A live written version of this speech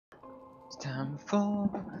Time for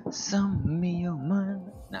some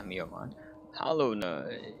Miomon. Not Miomon. Hollow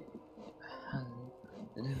Knight.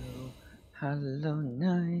 Hello. Hollow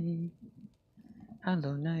Knight.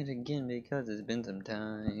 Hollow Knight again because it's been some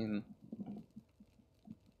time.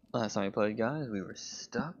 Last time we played, guys, we were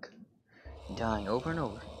stuck. Dying over and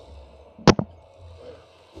over.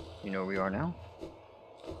 You know where we are now?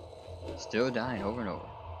 Still dying over and over.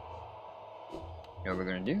 You know what we're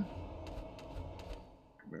gonna do?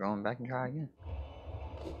 We're going back and try again.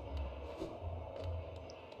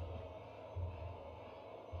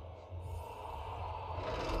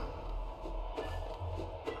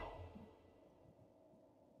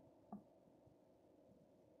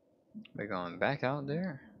 We're going back out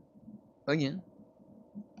there again.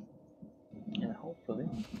 And hopefully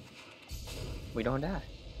we don't die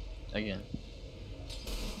again.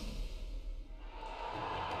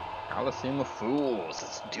 Coliseum of Fools.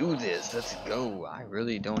 Let's do this. Let's go. I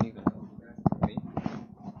really don't even know who that's gonna be.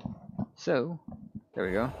 So, there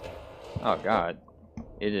we go. Oh god.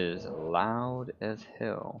 It is loud as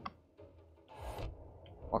hell.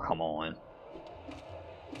 Oh, come on.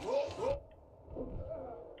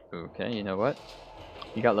 Okay, you know what?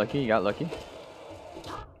 You got lucky, you got lucky.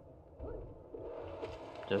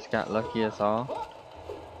 Just got lucky, that's all.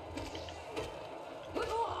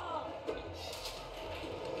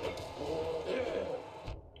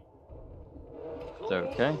 It's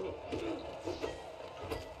okay.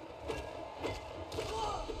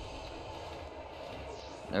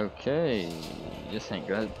 Okay, this ain't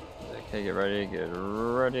good. Okay, get ready, get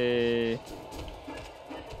ready.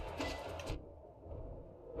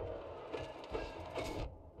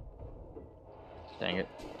 Dang it.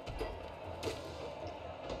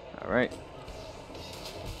 Alright.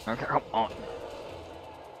 Okay, come on.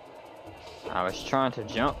 I was trying to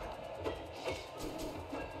jump.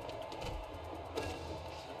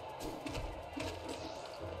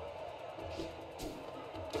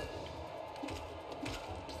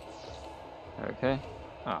 Okay.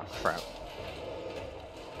 Oh crap.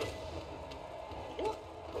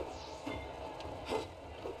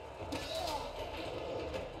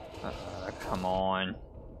 Come on.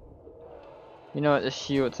 You know what, this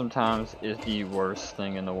shield sometimes is the worst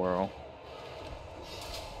thing in the world.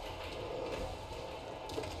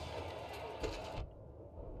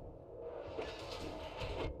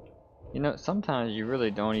 You know, sometimes you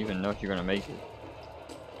really don't even know if you're gonna make it.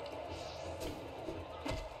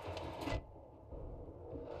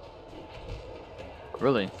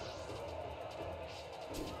 Really.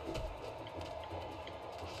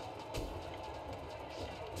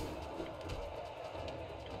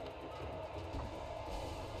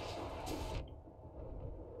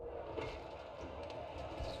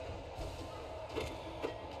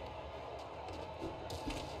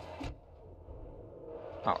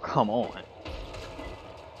 Oh, come on.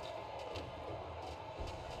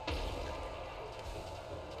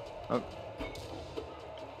 Oh.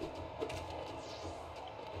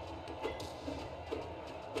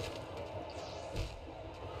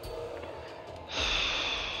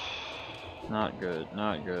 Not good,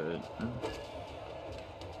 not good.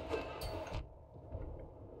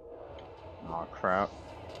 Oh crap.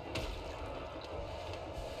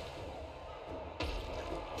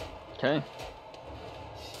 Okay.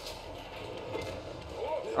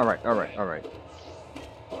 Alright, alright, alright.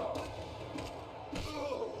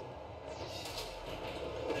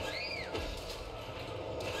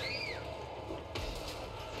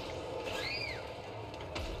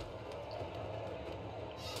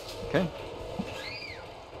 Okay.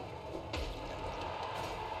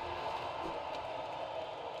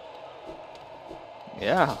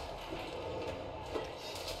 Yeah.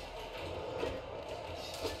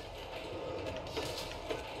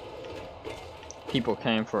 People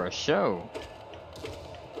came for a show.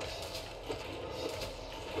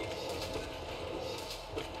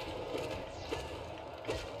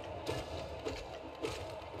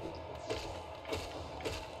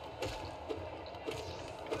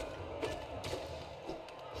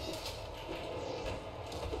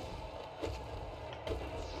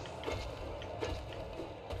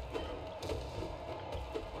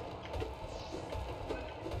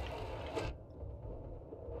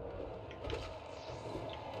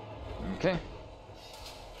 Okay.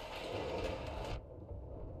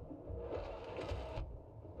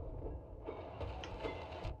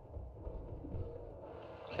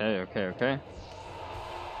 Okay.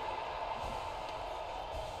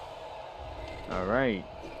 Alright.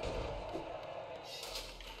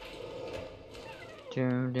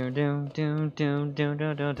 Doom.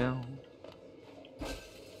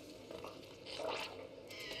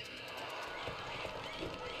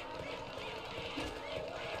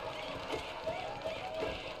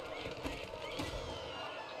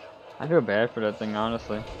 I feel bad for that thing,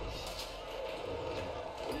 honestly.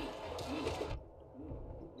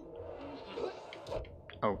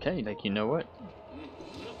 Okay, like, you know what?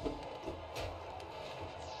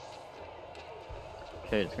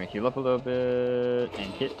 Okay, it's gonna heal up a little bit,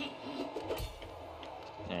 and hit.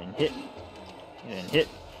 And hit. And hit.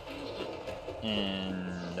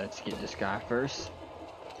 And let's get this guy first.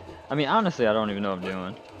 I mean, honestly, I don't even know what I'm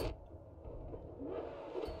doing.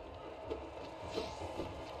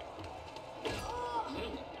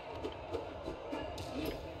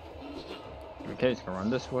 Okay, it's gonna run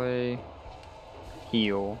this way.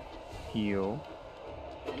 Heal. Heal.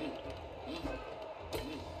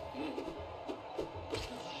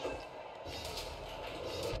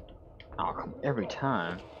 Oh, come every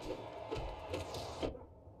time.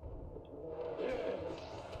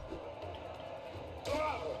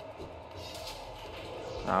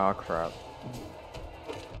 Oh, crap.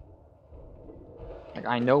 Like,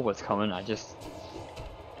 I know what's coming, I just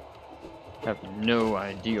have no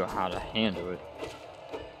idea how to handle it.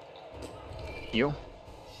 Heal.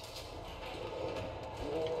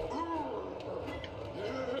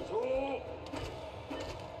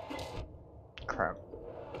 Crap.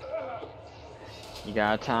 You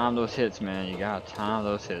gotta time those hits, man. You gotta time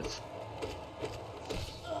those hits.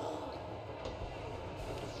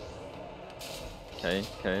 Okay,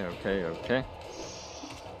 okay, okay, okay.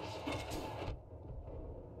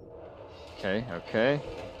 Okay, okay.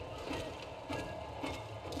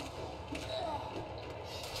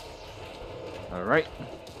 Alright.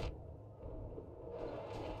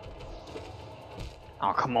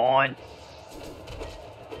 Oh, come on.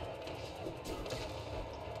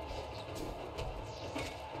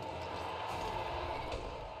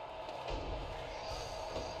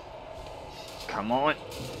 Come on.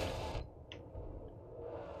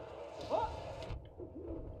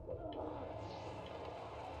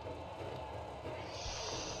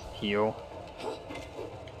 Heal.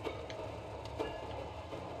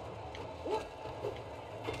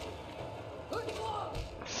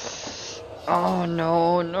 Oh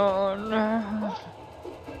no, no, no.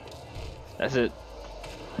 That's it.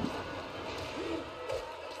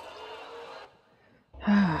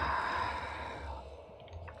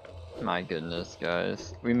 My goodness,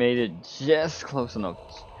 guys. We made it just close enough.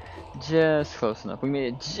 Just close enough. We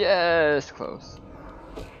made it just close.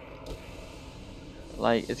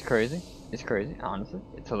 Like, it's crazy. It's crazy, honestly.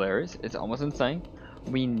 It's hilarious. It's almost insane.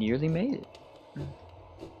 We nearly made it.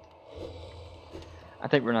 I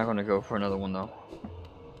think we're not going to go for another one, though.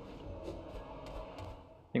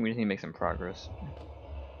 I think we just need to make some progress.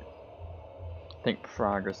 I think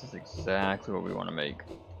progress is exactly what we want to make.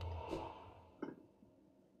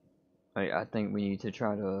 I think we need to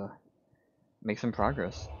try to make some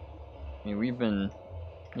progress. I mean, we've been,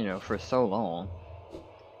 you know, for so long.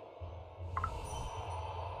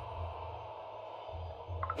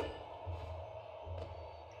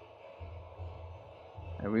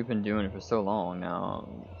 And we've been doing it for so long now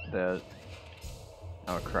that...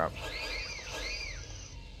 Oh, crap.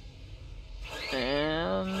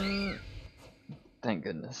 And... Thank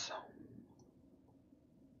goodness.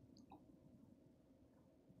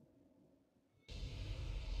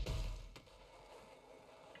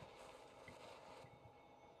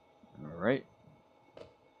 Alright.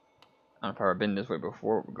 I've never been this way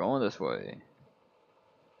before. We're going this way.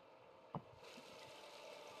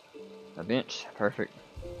 A bench. Perfect.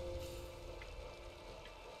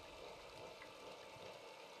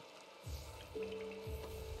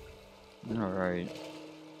 Alright.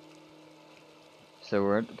 So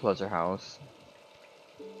we're at the pleasure house.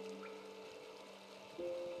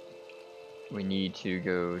 We need to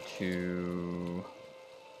go to...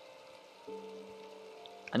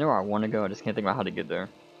 I know where I want to go, I just can't think about how to get there.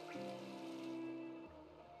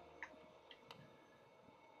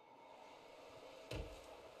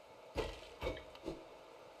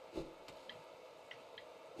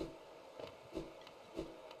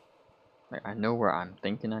 Like, I know where I'm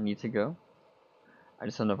thinking I need to go. I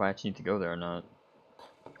just don't know if I actually need to go there or not.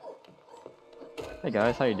 Hey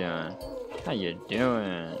guys, how you doing? How you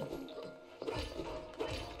doing?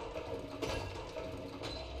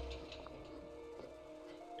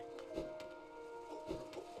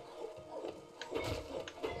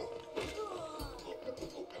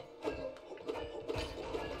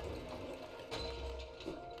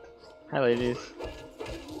 Hi ladies.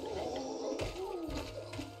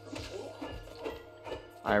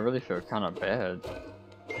 I really feel kind of bad.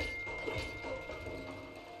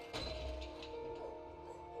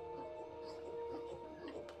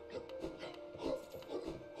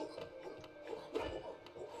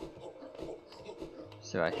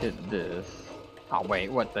 So I hit this. Oh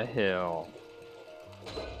wait, what the hell?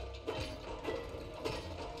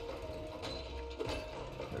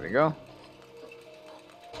 There we go.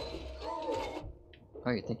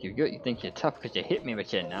 Oh, you think you're good? You think you're tough because you hit me,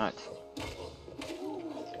 but you're not.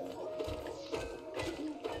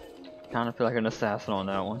 Kind of feel like an assassin on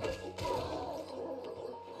that one.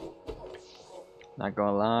 Not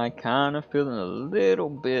gonna lie, kind of feeling a little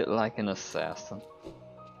bit like an assassin.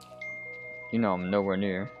 You know I'm nowhere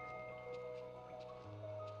near.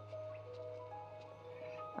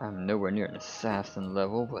 I'm nowhere near an assassin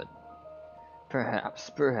level, but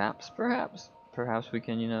perhaps we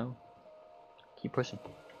can, you know, keep pushing.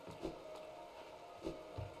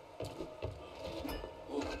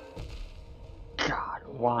 God,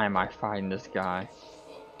 why am I fighting this guy?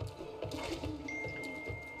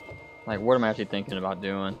 Like, what am I actually thinking about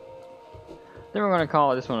doing? Then we're gonna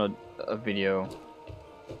call this one a video.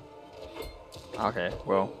 Okay,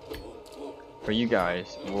 well, for you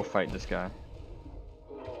guys, we'll fight this guy.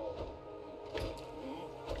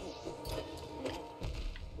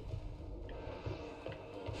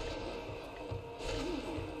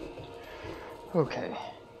 Okay.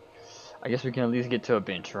 I guess we can at least get to a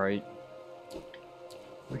bench, right?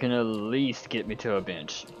 We can at least get me to a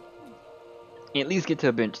bench. At least get to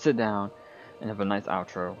a bench, sit down, and have a nice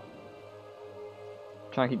outro.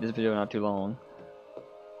 Try and keep this video not too long.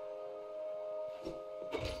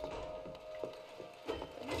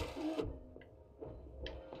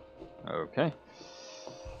 Okay.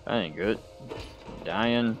 That ain't good.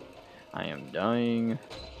 Dying. I am dying.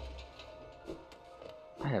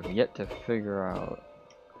 I have yet to figure out.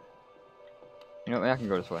 You know, I can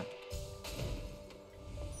go this way.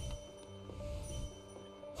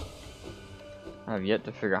 I have yet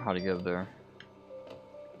to figure out how to get up there.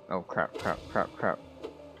 Oh crap, crap, crap, crap.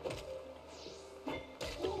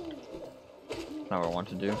 That's not what I want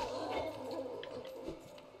to do.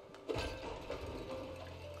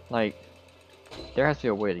 Like, there has to be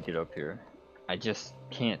a way to get up here. I just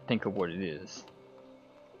can't think of what it is.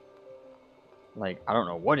 Like, I don't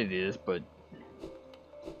know what it is, but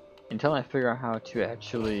until I figure out how to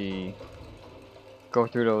actually go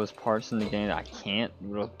through those parts in the game that I can't,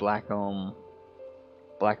 those black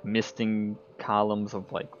misting columns of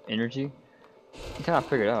like energy, until I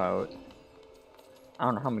figure it out, I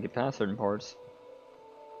don't know how I'm gonna get past certain parts.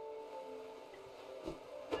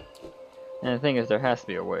 And the thing is, there has to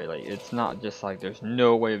be a way. Like, it's not just like there's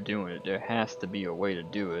no way of doing it. There has to be a way to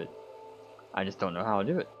do it. I just don't know how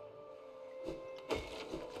to do it.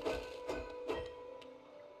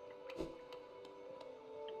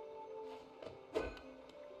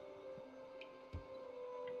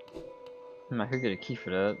 I could get a key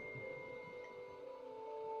for that.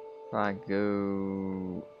 If I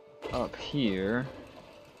go up here,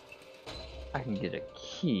 I can get a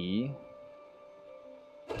key.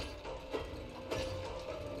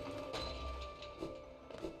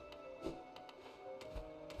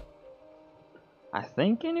 I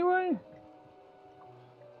think, anyway.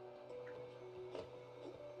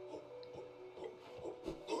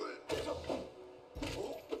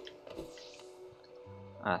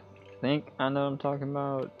 I think I know what I'm talking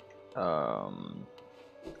about. I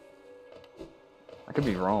could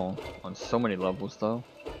be wrong on so many levels, though.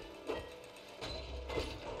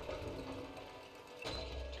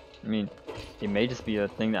 I mean, it may just be a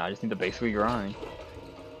thing that I just need to basically grind.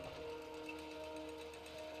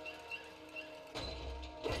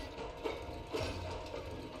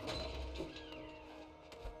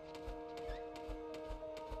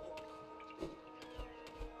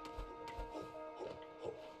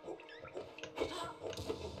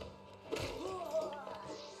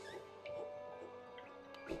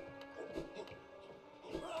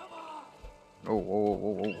 Oh, whoa,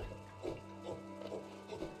 whoa, whoa, whoa.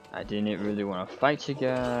 I didn't really want to fight you,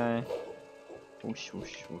 guy. Whoosh,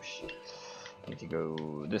 whoosh, whoosh. Need to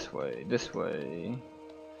go this way, this way.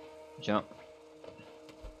 Jump.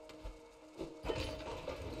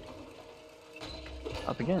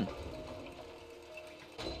 Up again.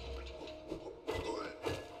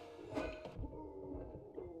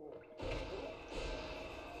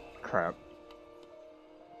 Crap.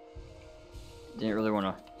 Didn't really want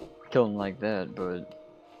to kill him like that, but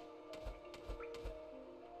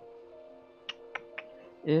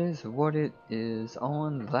is what it is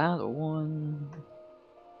on that one.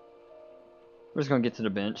 We're just gonna get to the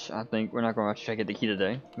bench. I think we're not gonna try to get the key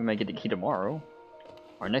today. We might get the key tomorrow,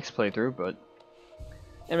 our next playthrough. But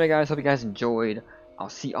anyway, guys, hope you guys enjoyed. I'll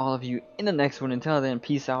see all of you in the next one. Until then,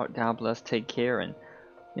 peace out, God bless, take care, and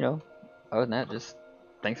you know, other than that, just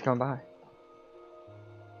thanks for coming by.